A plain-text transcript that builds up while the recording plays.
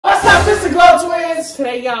Twinz.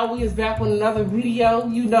 Today, y'all, we is back with another video.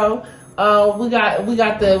 You know, we got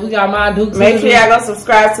my Dukes. Make sure y'all go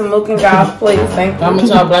subscribe to Mukbang, guys, please. Thank you. Comment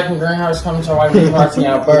y'all black and green hearts. Comment y'all white and hearts and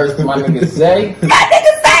y'all birds. My nigga Zay. My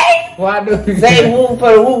nigga Zay. Why do Zay woo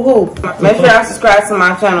for the woo woo. Make sure y'all subscribe to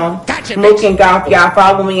my channel. Gotcha, Mukbang Golf. Y'all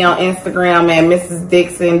follow me on Instagram at Mrs.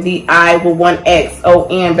 Dixon DI with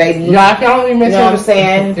 1XON, baby. Y'all can only mention. You know what I'm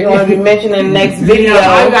saying? If you want to be mentioned in the next video,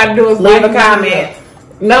 all you gotta do is leave a comment.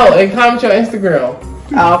 No, and comment your Instagram.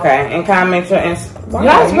 Oh, okay, and comment your Instagram.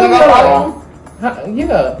 Y'all really go follow?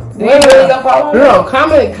 Yeah. No,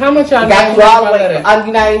 comment y'all. Got you all the way.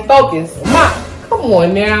 You're not even focused. Come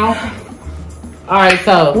on now. All right,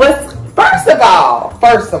 so first of all,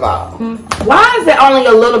 why is there only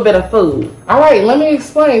a little bit of food? All right, let me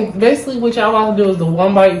explain. Basically, what y'all about to do is the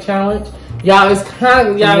 1 bite challenge. Y'all is kind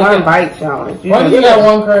of 1 bite challenge. Why do you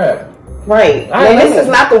got 1 crab? Right. Well, this is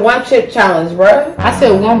not the 1 chip challenge, bro. I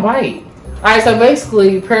said 1 bite. All right, so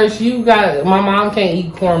basically, Paris, my mom can't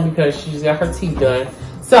eat corn because she's got her teeth done.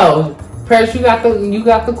 So, Paris, you got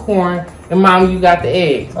the corn, and Mom, you got the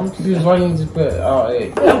eggs. I'm confused. Why you just put all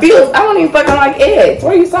eggs? I don't even fucking like eggs.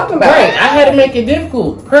 What are you talking about? Right, I had to make it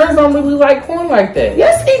difficult. Paris don't really like corn like that.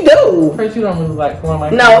 Yes, he do. Paris, you don't really like corn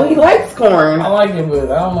like that. No, he likes corn. I like it,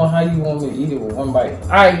 but I don't know how you want me to eat it with 1 bite. All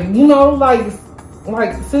right, you know, like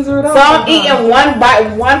scissor it out. So I'm eating 1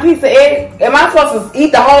 bite, 1 piece of egg. Am I supposed to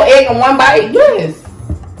eat the whole egg in 1 bite? Yes.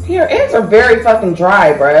 Your eggs are very fucking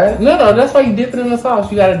dry, bruh. No, that's why you dip it in the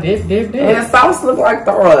sauce. You gotta dip. And the sauce look like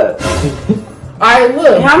throw up. Alright,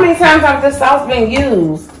 look. How many times have this sauce been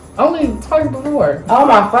used? Only twice before. Oh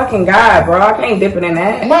my fucking god, bro. I can't dip it in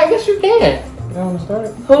that. Well, I guess you can. You want to start?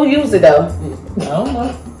 Who used it though? I don't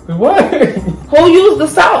know. What? Who used the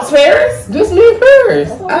sauce, Paris? Just me and Paris.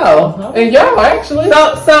 Oh. And y'all, actually.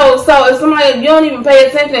 So if somebody, you don't even pay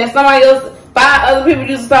attention, and somebody else, 5 other people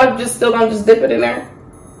use the sauce, you just still gonna just dip it in there?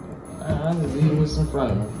 I just eat what's in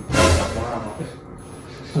front of me. Wow.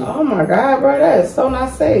 Oh my god, bro, that is so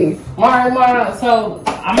not safe. Alright, so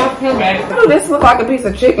I'm gonna come back. Oh, this looks like a piece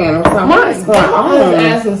of chicken or something. What's going on? I'm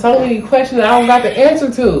asking so many questions I don't got the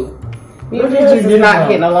answer to. You're just not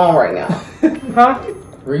getting along right now. Huh?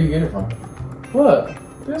 Where you get it from? What?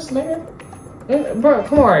 This nigga? Bro,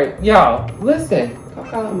 come on, y'all. Listen. I'll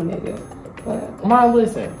call him a nigga. What? Mom,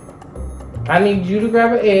 listen. I need you to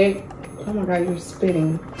grab an egg. Oh my god, you're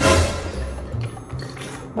spitting.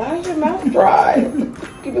 Why is your mouth dry?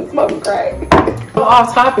 Keep it smoking crack. I'm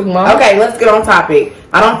off topic, Mom. Okay, let's get on topic.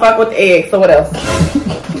 I don't fuck with the egg, so what else?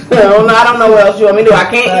 I don't know what else you want me to do. I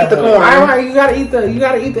can't eat the corn. Alright, you gotta eat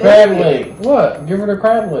the crab leg. What? Give her the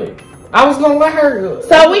crab leg. I was gonna let her.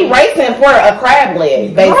 So we racing for a crab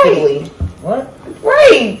leg, basically. Right. What?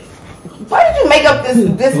 Right. Why did you make up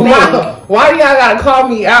this name? Why do y'all gotta call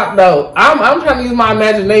me out though? I'm trying to use my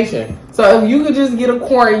imagination. So if you could just get a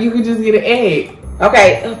corn, you could just get an egg.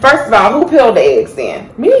 Okay, first of all, who peeled the eggs then?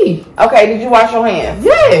 Me. Okay, did you wash your hands?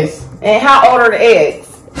 Yes. And how old are the eggs?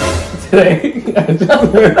 Today, I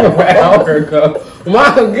just went from an hour ago.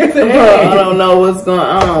 Mom, get the egg. I don't know what's going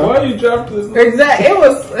on. Why you dropped this? Exactly. It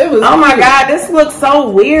was. Oh my god, this looks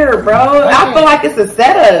so weird, bro. I feel like it's a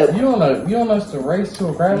setup. You want us to race to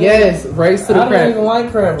a crab leg? Yes, race to the crab. I don't even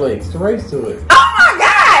like crab legs. To race to it. Oh my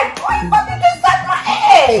god! Why you fucking just sucked my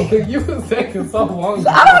egg? You was taking so long.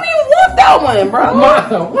 I don't even want that one, bro.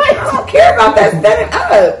 Mom, what? I don't care about that standing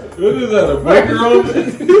up. What is that? A booger on it?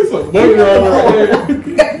 It's a booger on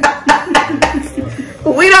it.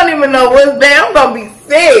 We don't even know what's there. I'm gonna be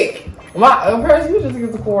sick. Person, you just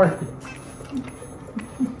get the corn.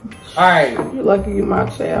 Alright. You're lucky you're my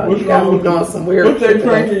child. You got me doing some weird shit. What they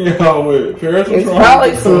pranking y'all with? Paris, it's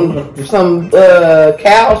probably some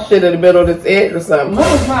cow shit in the middle of this egg or something.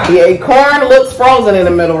 No, it's not. Yeah, corn looks frozen in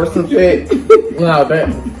the middle or some shit. No, that.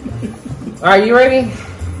 Alright, you ready?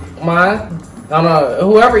 Mine? I don't know.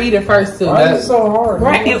 Whoever eat it first too. That's so hard.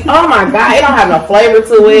 Right. Oh my god, it don't have no flavor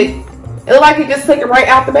to it. It look like he just took it right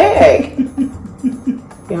out the bag.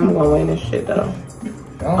 Yeah, I'm gonna win this shit though.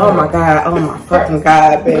 Oh my god, oh my fucking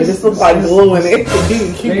god, baby. This looks like glue in it.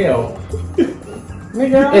 Stale.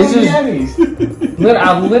 Nigga, it's just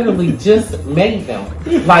I literally just made them.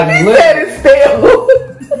 Like he said it's stale.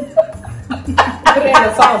 Put it in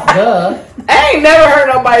the sauce, duh. I ain't never heard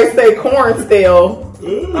nobody say corn stale.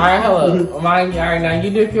 Alright, hello. Alright, now you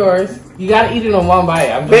dip yours. You gotta eat it in 1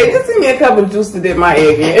 bite. Babe, just give me a cup of juice to dip my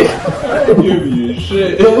egg in. I ain't giving you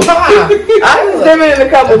shit. I just dip it in a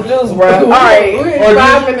cup of juice, bro. Alright. Or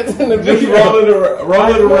 5 minutes in the just roll it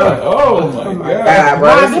around. Oh my god. Bro.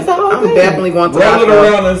 I'm definitely going to roll it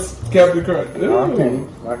around and kept the crunch.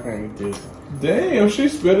 I can't eat this. Damn, she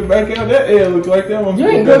spit it back out. That egg look like that one. You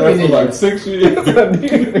ain't been cooking there for it. like 6 years.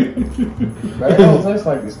 That don't taste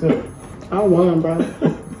like it's good. I won, bro.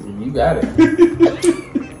 You got it.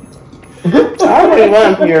 I already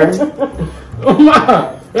won, Pierre.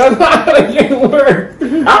 Mom, that's not how the game works.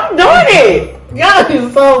 I'm doing it. Y'all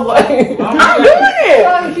is so lame. I'm doing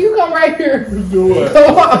it. If you come right here. Do what?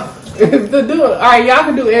 Come on. It's to do it. Alright, y'all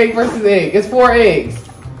can do egg versus egg. It's 4 eggs.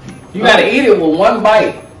 You gotta eat it with 1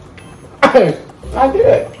 bite. I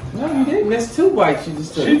did. No, you didn't. It's 2 bites you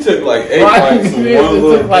just took. She took like 8 Right, bites. it From one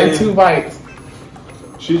little took like thing. 2 bites.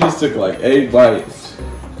 She just took like 8 bites.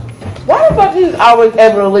 Why the fuck is always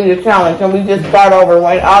able to lead a challenge and we just start over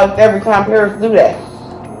when every time parents do that?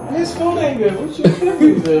 His food ain't good. What you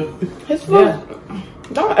doing? His food. Yeah.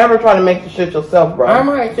 Don't ever try to make the shit yourself, bro.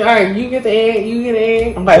 Alright, you get the egg, you get the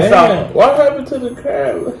egg. Okay, so Damn, what happened to the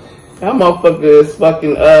crab? that motherfucker is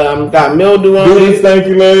fucking got mildew on Do the it.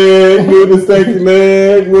 stanky leg, do the stanky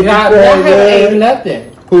leg with Y'all the crab haven't ate leg. nothing.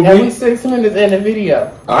 Who, And me? we 6 minutes in the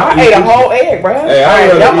video. I ate a whole egg, bro. Hey, I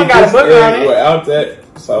Alright, rather y'all eat got a this booger on egg it. without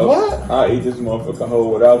that sauce. What? I'll eat this motherfucker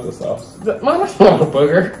whole without the sauce. Man, that's not a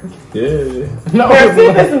booger. Yeah. No, Here, see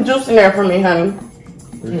if there's some juice in there for me, honey.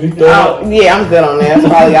 If you throw Oh, yeah, I'm good on that. That's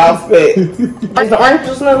probably y'all spit. Is the orange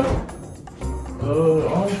juice new?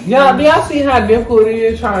 y'all, do y'all see how difficult it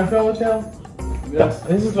is trying to film with y'all? Yes.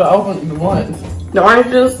 This is for open the ones. The orange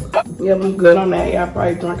juice? Yeah, I'm good on that. Y'all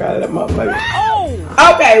probably drunk out of that motherfucker.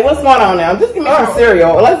 Okay, what's going on now? Just give me some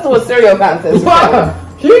cereal. Let's do a cereal contest.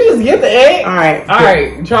 Can you just get the egg? Alright.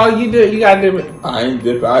 Alright, Charlie, you do it. You gotta do it. I ain't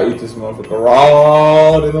dipping. I eat this motherfucker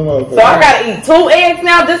raw than a motherfucker. So I gotta eat 2 eggs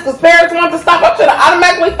now just because parents want to stop. I should have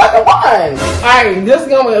automatically fucking won. Alright, just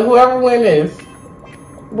go with whoever wins this.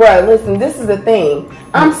 Bruh, listen, this is the thing.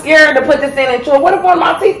 I'm scared to put this in and chew. What if one of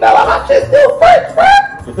my teeth fell out? My shit still fresh,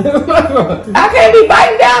 bruh. I can't be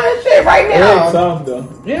biting down this shit right Egg now. soft though.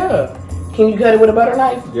 Yeah. Can you cut it with a butter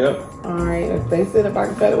knife? Yep. Alright, if they said if I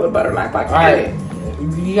can cut it with a butter knife, I can Alright. cut it.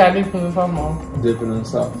 You gotta do from the phone, Mom. Dipping in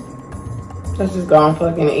sauce. Let's just go and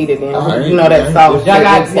fucking eat it then. Alright. You know that sauce. Y'all shit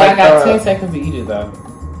got, looks y'all like, got 10 seconds to eat it, though.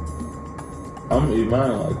 I'm gonna eat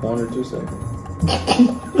mine in like 1 or 2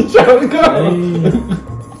 seconds. Charlie, go.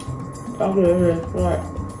 Okay, right.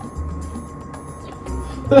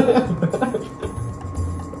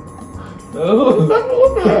 Oh. What you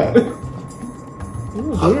looking at? You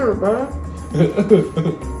weird, bro.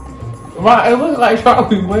 Right, it looks like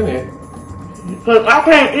Charlie winning. Cause I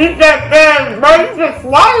can't eat that fast, bro. You just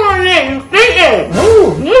swallowing it. You eating.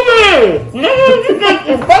 You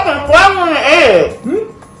just fucking swallowing the egg.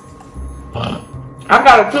 I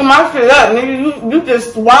gotta chew my shit up, nigga. You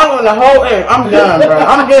just swallowing the whole egg. I'm done, bro.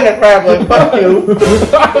 I'm getting a crab leg. Fuck you.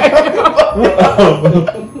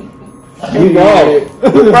 You got it.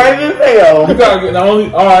 Crazy as hell. You gotta get the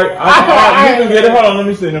only. Alright, you can get it. Hold on, let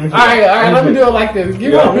me see. Alright, let me do it like this.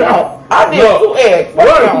 Give Yeah. me No, I did 2 eggs. Fuck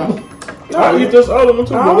them. I'll eat this other one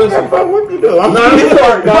too, I but don't care listen. fuck what you do. I'm No, not this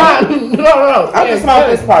part, dog. No. I just want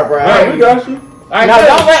this part, bro. Alright, we got you. Alright, Now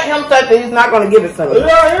don't let him touch it. He's not gonna give it to me.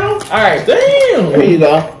 Alright. There Damn. you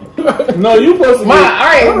go. No, you supposed to.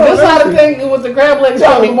 Alright, this is how the thing with the crab legs.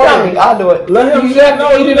 Tell me. I'll do it. Let him. You have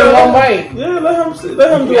to eat it in 1 bite. Yeah, let him see.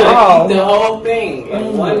 Let him do You it. gotta eat the whole thing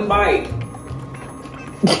in 1 bite.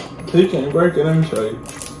 He can't break it. Let me show you.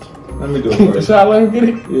 Let me do it first. Should I let him get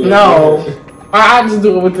it? Yeah, No. I'll just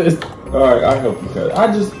do it with this. Alright, I help you cut it. I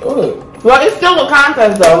just look. Well, it's still a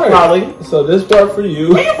contest though, Alright. probably. So this part for you.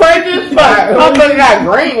 You crazy as fuck. Motherfucker got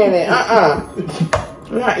green in it.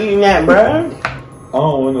 I'm not eating that, bro. I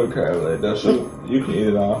don't want no crab leg. That shit. You can eat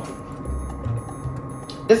it all.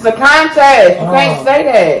 It's a contest. You can't say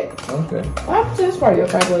that. Okay. What happened to this part of your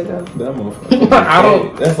crab leg though? That motherfucker. I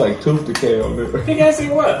don't- That's like tooth decay on there. You can't see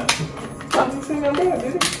what? I didn't see that bad,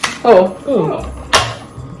 did he? Oh.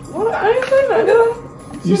 What? I ain't saying that, did I?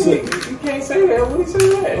 You said You can't say that. What did he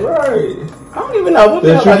say that? right. I don't even know. What the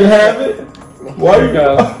That you hell can I have it. Why you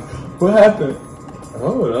got? What happened?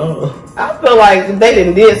 Oh no. I feel like they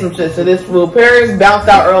done did some shit to this food. Paris bounced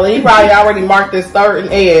out early. He probably already marked his third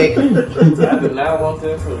and egg. I do not want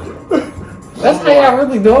that food. That's how y'all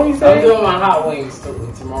really doing, you I'm say? doing my hot wings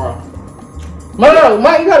tomorrow. No,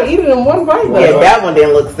 Mike, you gotta eat it in 1 bite, though. Yeah, that one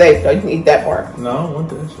didn't look safe though. You can eat that part. No, I don't want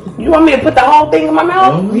that shit. You want me to put the whole thing in my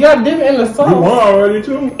mouth? You gotta dip it in the sauce. You won already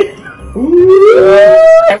too. Ooh.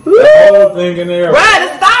 The whole thing in there. Bruh,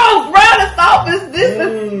 the sauce is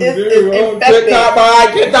infected. TikTok bye.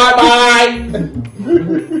 TikTok bye.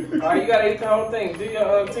 Alright, you gotta eat the whole thing. Do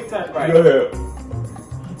your TikTok bite. Go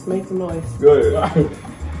ahead. Make some noise. Go ahead.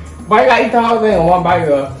 Mike gotta eat the whole thing in 1 bite,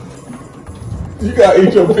 though. You gotta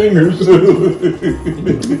eat your fingers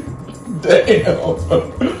too. Damn.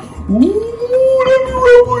 Ooh.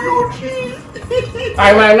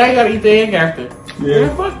 Alright, man, now you gotta eat the egg after. Yeah.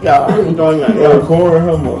 Man, fuck y'all. I ain't doing nothing. Yeah, corn,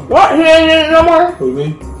 how much? What? He ain't in it no more? Who,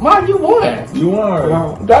 me? Mom, you won. You are.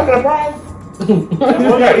 No. Do I get a prize? You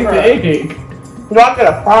gotta eat the egg. Do I get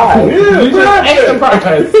a prize? Yeah, You just ate the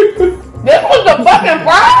prize. This was the fucking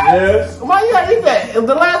prize? Yes. Why you gotta eat that? The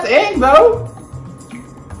last egg, though.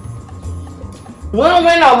 We don't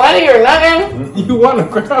win no money or nothing. You want a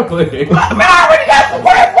crab leg. Man, I already got some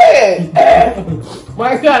crab legs.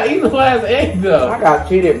 Why you gotta eat the last egg, though? I got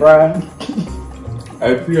cheated, bro.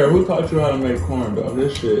 Hey, Pierre, who taught you how to make corn, though?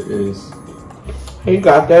 This shit is... He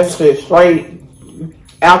got that shit straight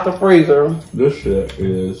out the freezer. This shit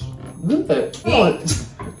is... Good.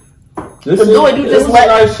 This To do it, you just was let-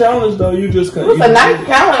 a nice challenge, though. You just couldn't... It was a nice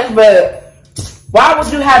challenge, but why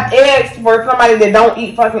would you have eggs for somebody that don't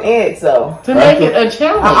eat fucking eggs, though? To make it a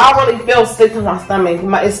challenge. I really feel sick to my stomach.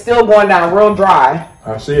 It's still going down real dry.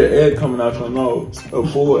 I see an egg coming out your nose. A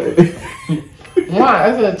full egg. Why?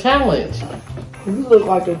 It's a challenge. You look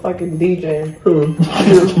like a fucking DJ. You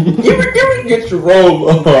get your roll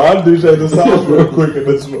on. I'll DJ the sauce real quick in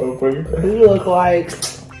this motherfucker. You look like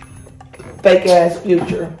fake ass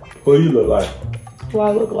Future. Who you look like? What do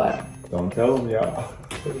I look like? Don't tell them, y'all.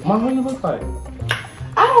 Mom, what you look like?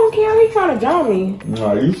 I don't care. He's trying to jump me.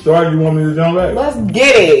 No, you start. You want me to jump back? Let's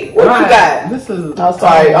get it. What you got? This is. Oh,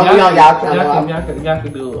 sorry. I'm on y'all channel. Y'all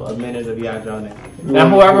can do a minute of y'all joining. Now,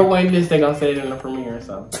 whoever wins this, they gonna say it in the premiere.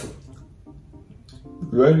 So.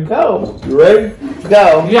 You ready? Go. You ready?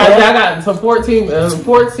 Go. Yeah, y'all got so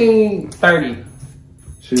 14:30.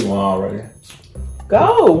 She won already.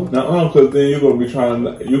 Go. No, because then you're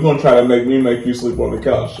gonna try to make me make you sleep on the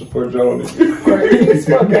couch for Joni.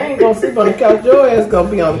 Fuck, I ain't gonna sleep on the couch. Your ass gonna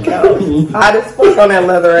be on the couch. Hot as fuck on that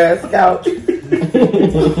leather ass couch.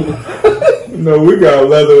 No, we got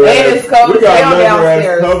leather it's cold we got as hell leather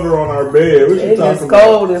downstairs. ass cover on our bed. What you It's talking just about?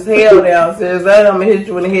 cold as hell downstairs. I'm gonna hit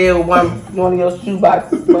you in the head with one of your shoe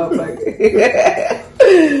boxes,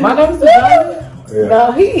 motherfucker. My name's John. Yeah.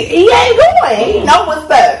 No, he ain't going. He know what's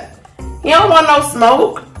up. He don't want no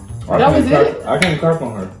smoke. That was it? I can't crap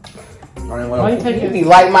on her. I ain't Why you like taking He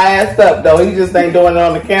light my ass up though. He just ain't doing it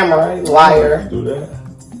on the camera. He liar. do that.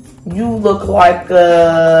 You look like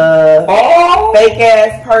a fake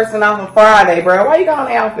ass person off of Friday, bro. Why you got on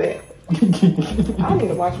the outfit? I need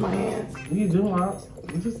to wash my hands. You do, Mom.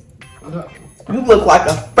 Just. You look like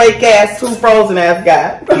a fake ass, too frozen ass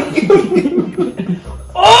guy.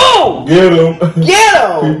 Oh! Get him. Get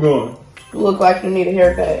him! Keep going. You look like you need a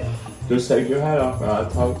haircut. Just take your hat off and I'll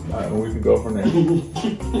talk and we can go from there.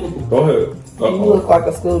 Go ahead. You look like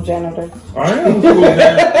a school janitor. I am cool,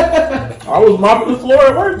 man. I was mopping the floor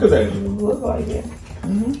at work today. You look like it.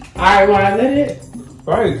 Alright, well, I did it.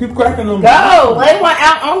 Right, keep cracking them. Go! Lay one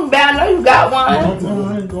out on the bed. I know you got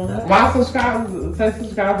one. My subscribe, say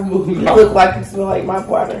subscribe to Movie. You look like you smell like my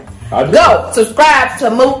water. I Go! Subscribe to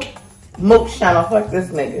Mook's channel. Fuck this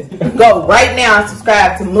nigga. Go right now and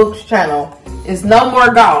subscribe to Mook's channel. It's no more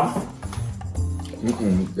golf.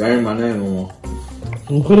 That ain't my name no more.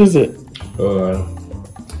 What is it? I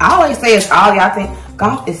always say it's all y'all think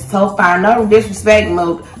golf is so fine. No disrespect,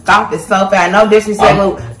 Mook. Golf is so fine. No disrespect,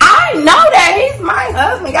 Mook. I know that he's my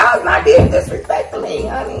husband. Y'all's not being disrespectful to me,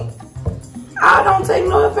 honey. I don't take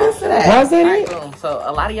no offense to that. How's that? Alright, boom. So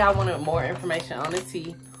a lot of y'all wanted more information on the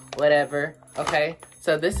tea, whatever. Okay.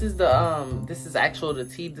 So this is the this is actual the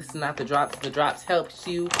tea. This is not the drops. The drops helps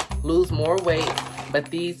you lose more weight,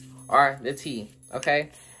 but these are the tea. Okay.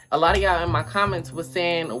 A lot of y'all in my comments was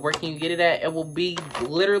saying, where can you get it at? It will be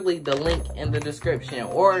literally the link in the description.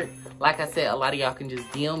 Or, like I said, a lot of y'all can just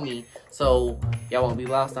DM me. So, y'all won't be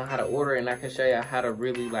lost on how to order. And I can show y'all how to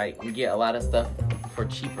really, like, get a lot of stuff for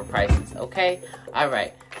cheaper prices. Okay?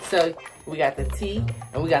 Alright. So, we got the tea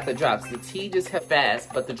and we got the drops. The tea just helps fast,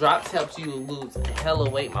 but the drops helps you lose hella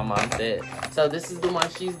weight, my mom said. So, this is the one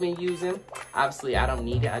she's been using. Obviously, I don't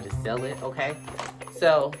need it. I just sell it. Okay?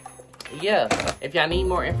 So... yeah, if y'all need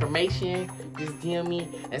more information, just DM me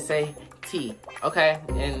and say tea, okay?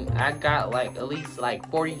 And I got like at least like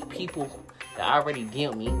 40 people that already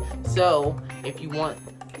DM me. So if you want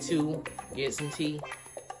to get some tea,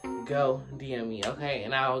 go DM me, okay?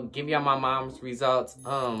 And I'll give y'all my mom's results.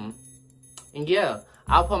 And yeah,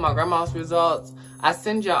 I'll put my grandma's results. I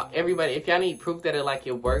send y'all everybody. If y'all need proof that it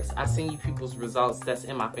works, I send you people's results that's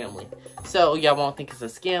in my family. So y'all won't think it's a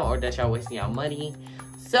scam or that y'all wasting y'all money.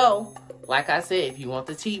 So, like I said, if you want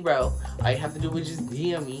the tea, bro, all you have to do is just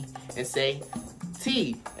DM me and say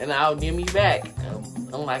tea, and I'll DM you back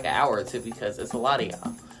in like an hour or two because it's a lot of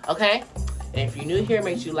y'all. Okay? And if you're new here,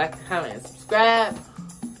 make sure you like, comment, and subscribe,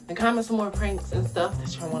 and comment some more pranks and stuff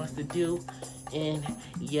that y'all want us to do. And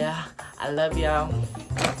yeah, I love y'all.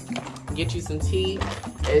 Get you some tea,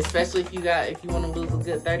 especially if you want to lose a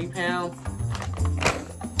good 30 pounds.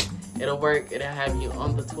 It'll work. It'll have you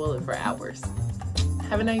on the toilet for hours.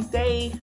 Have a nice day.